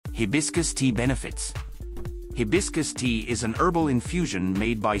Hibiscus tea benefits. Hibiscus tea is an herbal infusion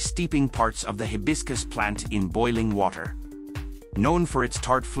made by steeping parts of the hibiscus plant in boiling water. Known for its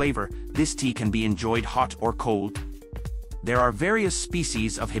tart flavor, this tea can be enjoyed hot or cold. There are various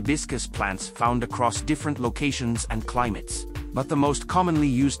species of hibiscus plants found across different locations and climates, but the most commonly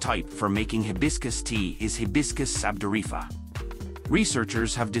used type for making hibiscus tea is Hibiscus sabdarifa.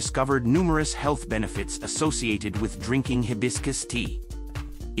 Researchers have discovered numerous health benefits associated with drinking hibiscus tea.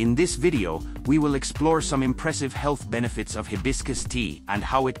 In this video, we will explore some impressive health benefits of hibiscus tea and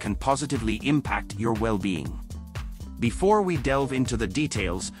how it can positively impact your well-being. Before we delve into the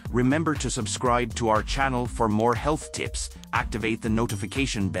details, remember to subscribe to our channel for more health tips, activate the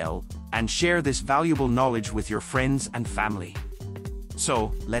notification bell, and share this valuable knowledge with your friends and family.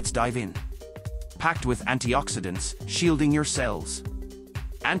 So, let's dive in. Packed with antioxidants, shielding your cells.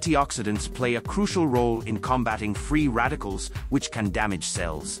 Antioxidants play a crucial role in combating free radicals, which can damage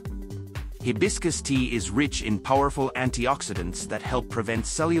cells. Hibiscus tea is rich in powerful antioxidants that help prevent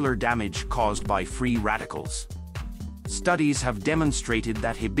cellular damage caused by free radicals. Studies have demonstrated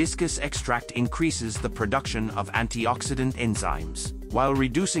that hibiscus extract increases the production of antioxidant enzymes, while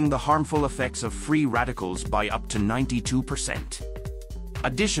reducing the harmful effects of free radicals by up to 92%.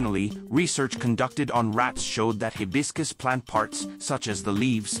 Additionally, research conducted on rats showed that hibiscus plant parts, such as the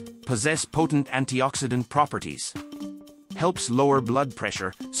leaves, possess potent antioxidant properties. Helps lower blood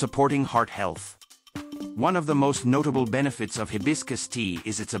pressure, supporting heart health. One of the most notable benefits of hibiscus tea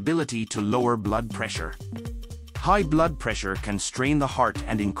is its ability to lower blood pressure. High blood pressure can strain the heart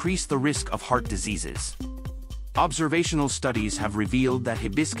and increase the risk of heart diseases. Observational studies have revealed that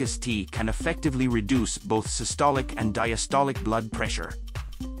hibiscus tea can effectively reduce both systolic and diastolic blood pressure.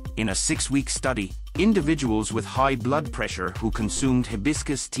 In a 6-week study, individuals with high blood pressure who consumed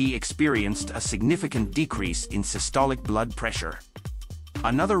hibiscus tea experienced a significant decrease in systolic blood pressure.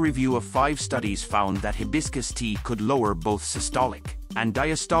 Another review of 5 studies found that hibiscus tea could lower both systolic and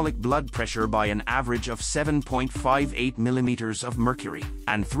diastolic blood pressure by an average of 7.58 millimeters of mercury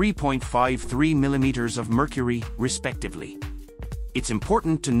and 3.53 millimeters of mercury, respectively. It's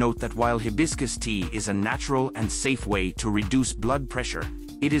important to note that while hibiscus tea is a natural and safe way to reduce blood pressure,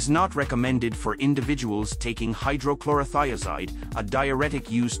 it is not recommended for individuals taking hydrochlorothiazide, a diuretic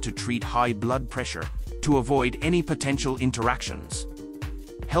used to treat high blood pressure, to avoid any potential interactions.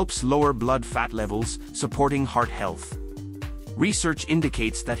 Helps lower blood fat levels, supporting heart health. Research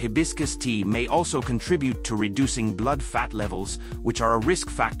indicates that hibiscus tea may also contribute to reducing blood fat levels, which are a risk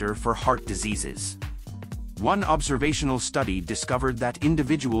factor for heart diseases. One observational study discovered that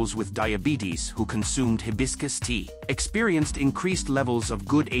individuals with diabetes who consumed hibiscus tea experienced increased levels of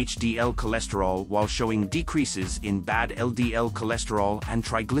good HDL cholesterol while showing decreases in bad LDL cholesterol and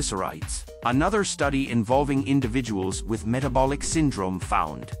triglycerides. Another study involving individuals with metabolic syndrome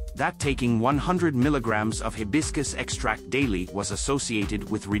found that taking 100 milligrams of hibiscus extract daily was associated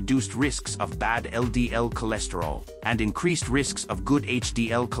with reduced risks of bad LDL cholesterol and increased risks of good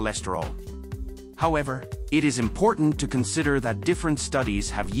HDL cholesterol. However, it is important to consider that different studies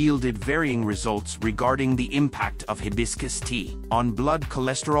have yielded varying results regarding the impact of hibiscus tea on blood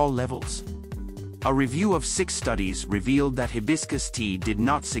cholesterol levels. A review of 6 studies revealed that hibiscus tea did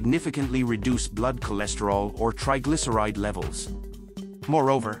not significantly reduce blood cholesterol or triglyceride levels.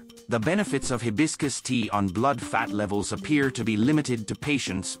 Moreover, the benefits of hibiscus tea on blood fat levels appear to be limited to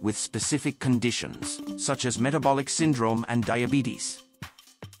patients with specific conditions, such as metabolic syndrome and diabetes.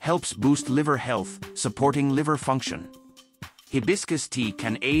 Helps boost liver health, supporting liver function. Hibiscus tea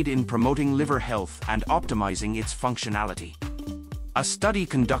can aid in promoting liver health and optimizing its functionality. A study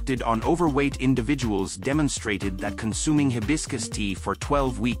conducted on overweight individuals demonstrated that consuming hibiscus tea for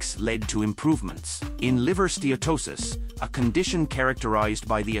 12 weeks led to improvements in liver steatosis, a condition characterized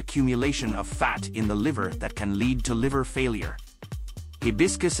by the accumulation of fat in the liver that can lead to liver failure.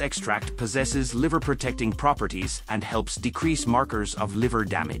 Hibiscus extract possesses liver-protecting properties and helps decrease markers of liver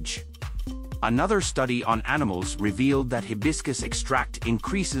damage. Another study on animals revealed that hibiscus extract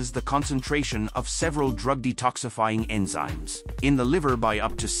increases the concentration of several drug-detoxifying enzymes in the liver by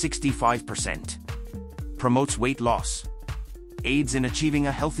up to 65%. Promotes weight loss. Aids in achieving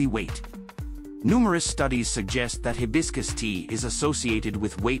a healthy weight. Numerous studies suggest that hibiscus tea is associated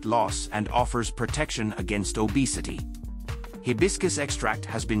with weight loss and offers protection against obesity. Hibiscus extract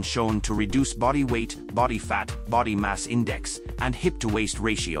has been shown to reduce body weight, body fat, body mass index, and hip-to-waist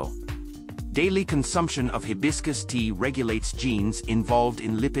ratio. Daily consumption of hibiscus tea regulates genes involved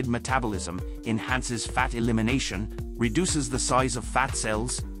in lipid metabolism, enhances fat elimination, reduces the size of fat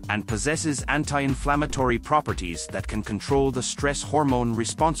cells, and possesses anti-inflammatory properties that can control the stress hormone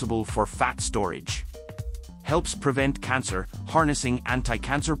responsible for fat storage. helps prevent cancer, harnessing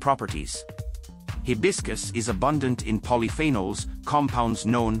anti-cancer properties. Hibiscus is abundant in polyphenols, compounds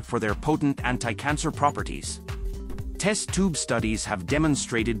known for their potent anti-cancer properties. Test tube studies have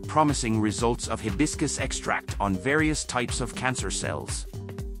demonstrated promising results of hibiscus extract on various types of cancer cells.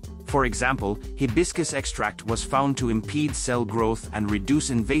 For example, hibiscus extract was found to impede cell growth and reduce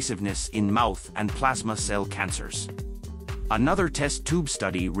invasiveness in mouth and plasma cell cancers. Another test tube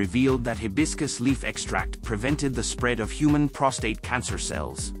study revealed that hibiscus leaf extract prevented the spread of human prostate cancer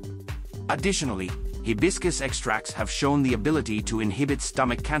cells. Additionally, hibiscus extracts have shown the ability to inhibit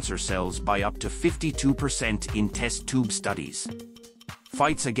stomach cancer cells by up to 52% in test tube studies.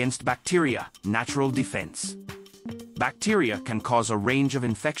 Fights against bacteria, natural defense. Bacteria can cause a range of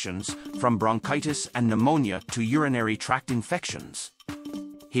infections, from bronchitis and pneumonia to urinary tract infections.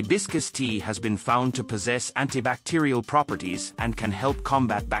 Hibiscus tea has been found to possess antibacterial properties and can help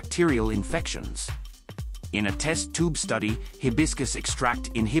combat bacterial infections. In a test tube study, hibiscus extract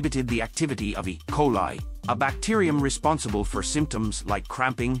inhibited the activity of E. coli, a bacterium responsible for symptoms like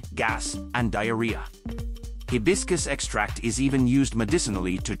cramping, gas, and diarrhea. Hibiscus extract is even used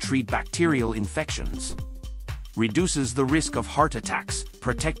medicinally to treat bacterial infections. Reduces the risk of heart attacks,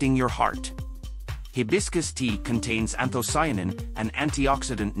 protecting your heart. Hibiscus tea contains anthocyanin, an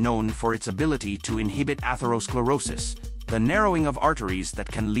antioxidant known for its ability to inhibit atherosclerosis, the narrowing of arteries that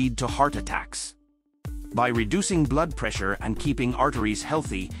can lead to heart attacks. By reducing blood pressure and keeping arteries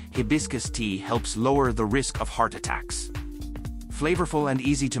healthy, hibiscus tea helps lower the risk of heart attacks. Flavorful and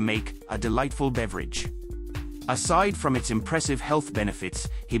easy to make, a delightful beverage. Aside from its impressive health benefits,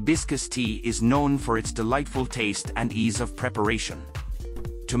 hibiscus tea is known for its delightful taste and ease of preparation.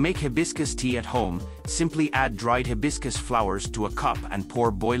 To make hibiscus tea at home, simply add dried hibiscus flowers to a cup and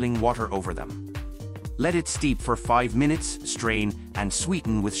pour boiling water over them. Let it steep for 5 minutes, strain, and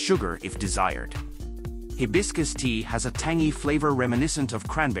sweeten with sugar if desired. Hibiscus tea has a tangy flavor reminiscent of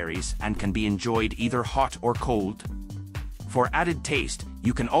cranberries and can be enjoyed either hot or cold. For added taste,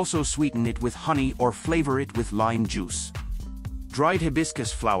 you can also sweeten it with honey or flavor it with lime juice. Dried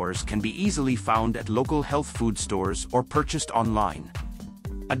hibiscus flowers can be easily found at local health food stores or purchased online.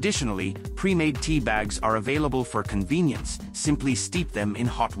 Additionally, pre-made tea bags are available for convenience. Simply steep them in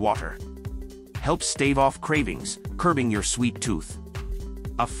hot water. Helps stave off cravings, curbing your sweet tooth.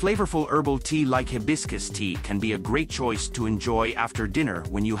 A flavorful herbal tea like hibiscus tea can be a great choice to enjoy after dinner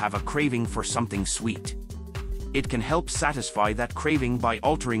when you have a craving for something sweet. It can help satisfy that craving by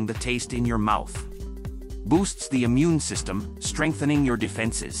altering the taste in your mouth. Boosts the immune system, strengthening your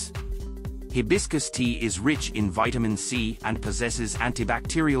defenses. Hibiscus tea is rich in vitamin C and possesses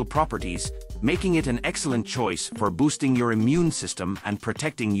antibacterial properties, making it an excellent choice for boosting your immune system and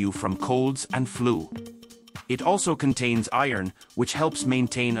protecting you from colds and flu. It also contains iron, which helps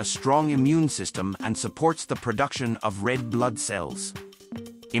maintain a strong immune system and supports the production of red blood cells.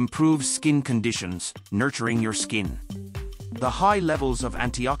 Improves skin conditions, nurturing your skin. The high levels of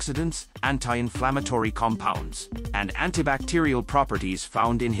antioxidants, anti-inflammatory compounds, and antibacterial properties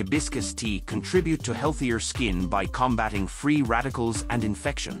found in hibiscus tea contribute to healthier skin by combating free radicals and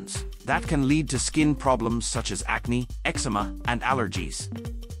infections that can lead to skin problems such as acne, eczema, and allergies.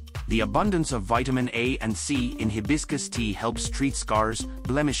 The abundance of vitamin A and C in hibiscus tea helps treat scars,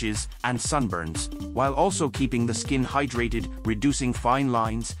 blemishes, and sunburns, while also keeping the skin hydrated, reducing fine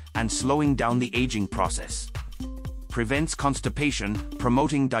lines, and slowing down the aging process. Prevents constipation,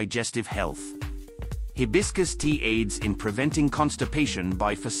 promoting digestive health. Hibiscus tea aids in preventing constipation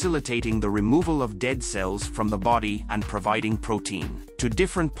by facilitating the removal of dead cells from the body and providing protein to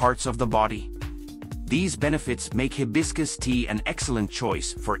different parts of the body. These benefits make hibiscus tea an excellent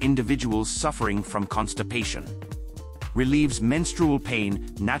choice for individuals suffering from constipation. Relieves menstrual pain,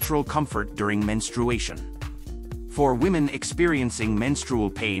 natural comfort during menstruation. For women experiencing menstrual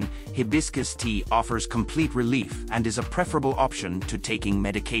pain, hibiscus tea offers complete relief and is a preferable option to taking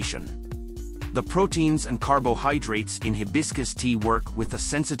medication. The proteins and carbohydrates in hibiscus tea work with the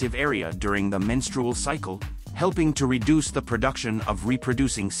sensitive area during the menstrual cycle, helping to reduce the production of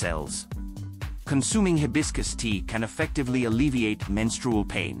reproducing cells. Consuming hibiscus tea can effectively alleviate menstrual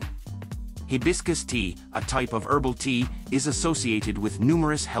pain. Hibiscus tea, a type of herbal tea, is associated with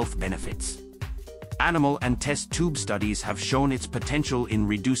numerous health benefits. Animal and test tube studies have shown its potential in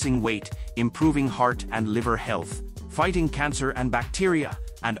reducing weight, improving heart and liver health, fighting cancer and bacteria,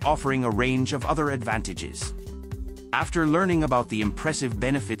 and offering a range of other advantages. After learning about the impressive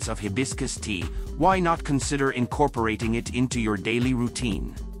benefits of hibiscus tea, why not consider incorporating it into your daily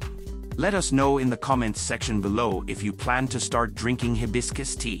routine? Let us know in the comments section below if you plan to start drinking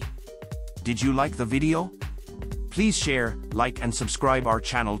hibiscus tea. Did you like the video? Please share, like and subscribe our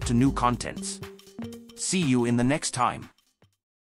channel to new contents. See you in the next time.